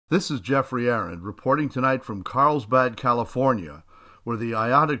This is Jeffrey Aaron reporting tonight from Carlsbad, California, where the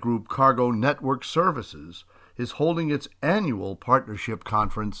IATA Group Cargo Network Services is holding its annual Partnership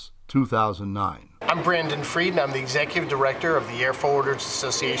Conference 2009. I'm Brandon Fried, and I'm the Executive Director of the Air Forwarders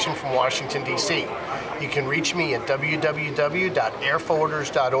Association from Washington, D.C. You can reach me at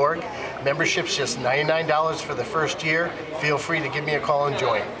www.airforwarders.org. Membership's just $99 for the first year. Feel free to give me a call and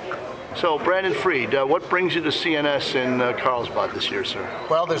join. So, Brandon Fried, what brings you to CNS in Carlsbad this year, sir?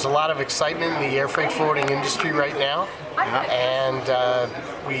 Well, there's a lot of excitement in the air freight forwarding industry right now. And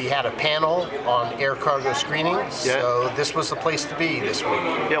we had a panel on air cargo screening, so this was the place to be this week.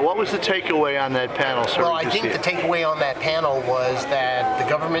 Yeah, what was the takeaway on that panel, sir? Well, I think the takeaway on that panel was that the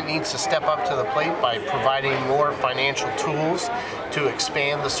government needs to step up to the plate by providing more financial tools to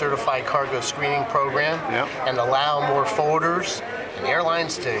expand the certified cargo screening program and allow more forwarders and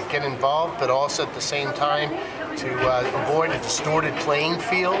airlines to get involved, but also at the same time to avoid a distorted playing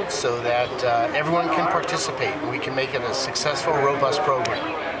field so that everyone can participate and we can make it a successful, robust program.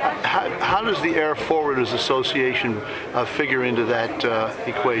 How does the Air Forwarders Association figure into that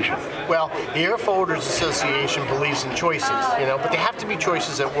equation? Well, the Air Forwarders Association believes in choices, but they have to be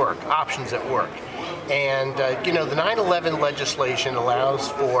choices at work, options at work. And, the 9/11 legislation allows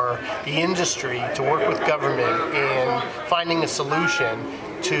for the industry to work with government in finding a solution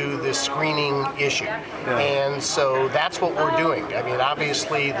to this screening issue. And so that's what we're doing. I mean,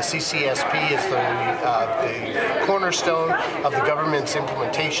 obviously the CCSP is the cornerstone of the government's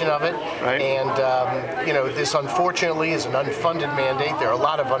implementation of it. And, this unfortunately is an unfunded mandate. There are a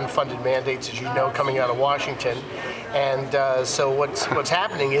lot of unfunded mandates, as you know, coming out of Washington. And so what's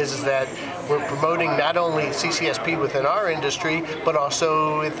happening is that we're promoting not only CCSP within our industry, but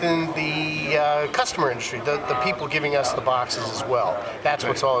also within the customer industry, the people giving us the boxes as well. That's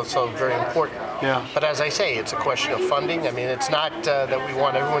what's also very important. But as I say, it's a question of funding. I mean, it's not that we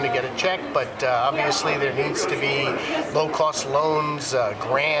want everyone to get a check, but obviously there needs to be low-cost loans,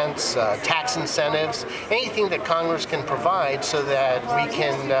 grants, tax incentives, anything that Congress can provide so that we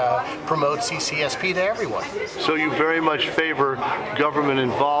can promote CCSP to everyone. So you very much favor government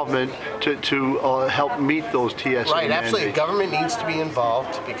involvement to help meet those TSA mandates. Right, absolutely. Government needs to be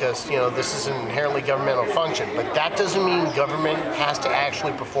involved because, this is an inherently governmental function, but that doesn't mean government has to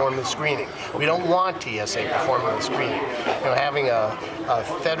actually perform the screening. We don't want TSA performing the screening. Having a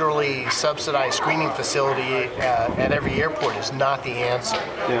federally subsidized screening facility at every airport is not the answer.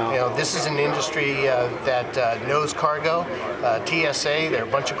 This is an industry that knows cargo. TSA, they're a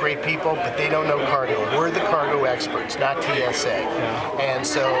bunch of great people, but they don't know cargo. We're the cargo experts, not TSA. And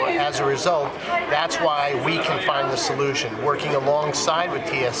so as a result, that's why we can find the solution, working alongside with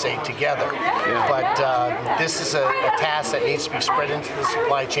TSA together. But this is a task that needs to be spread into the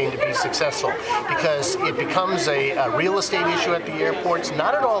supply chain to be successful, because it becomes a real estate issue at the airports,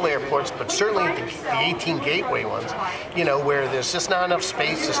 not at all airports, but certainly the 18 gateway ones, where there's just not enough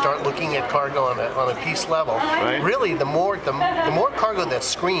space to start looking at cargo on a piece level. Really, the more cargo that's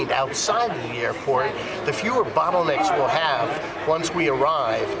screened outside of the airport, the fewer bottlenecks we'll have once we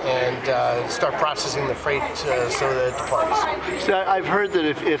arrive and start processing the freight so that it departs. So I've heard that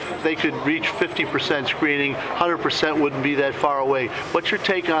if they could reach 50% screening, 100% wouldn't be that far away. What's your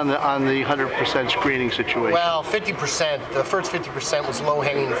take on the 100% screening situation? Well, 50%, the first 50% was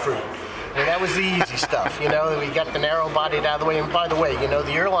low-hanging fruit. I mean, that was the easy stuff, we got the narrow-bodied out of the way. And by the way,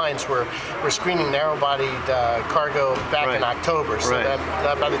 the airlines were screening narrow-bodied cargo back in October, so that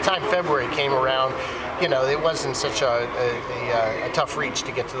by the time February came around, it wasn't such a tough reach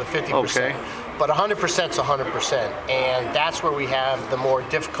to get to the 50%. But 100% is 100%, and that's where we have the more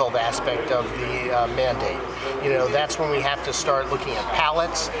difficult aspect of the mandate. That's when we have to start looking at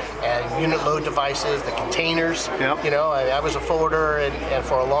pallets and unit load devices, the containers. I was a forwarder and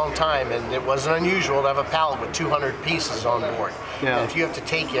for a long time, and it wasn't unusual to have a pallet with 200 pieces on board. And if you have to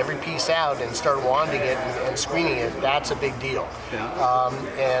take every piece out and start wanding it and screening it, that's a big deal.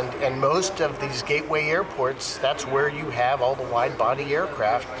 And most of these gateway airports, that's where you have all the wide-body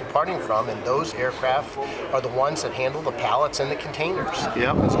aircraft departing from, and those aircraft are the ones that handle the pallets and the containers.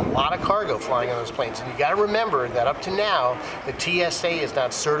 There's a lot of cargo flying on those planes, and you got to remember that up to now, the TSA has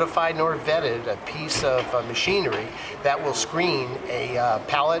not certified nor vetted a piece of machinery that will screen a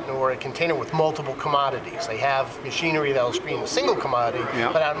pallet or a container with multiple commodities. They have machinery that will screen a single commodity,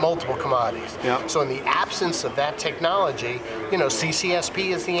 but not multiple commodities. So in the absence of that technology,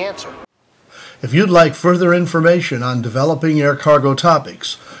 CCSP is the answer. If you'd like further information on developing air cargo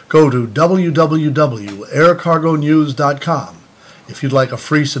topics, go to www.aircargonews.com. If you'd like a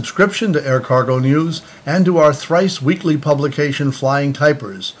free subscription to Air Cargo News and to our thrice weekly publication Flying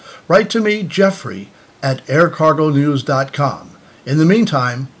Typers, write to me, Jeffrey, at aircargonews.com. In the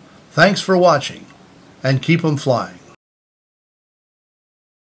meantime, Thanks for watching, and keep 'em flying.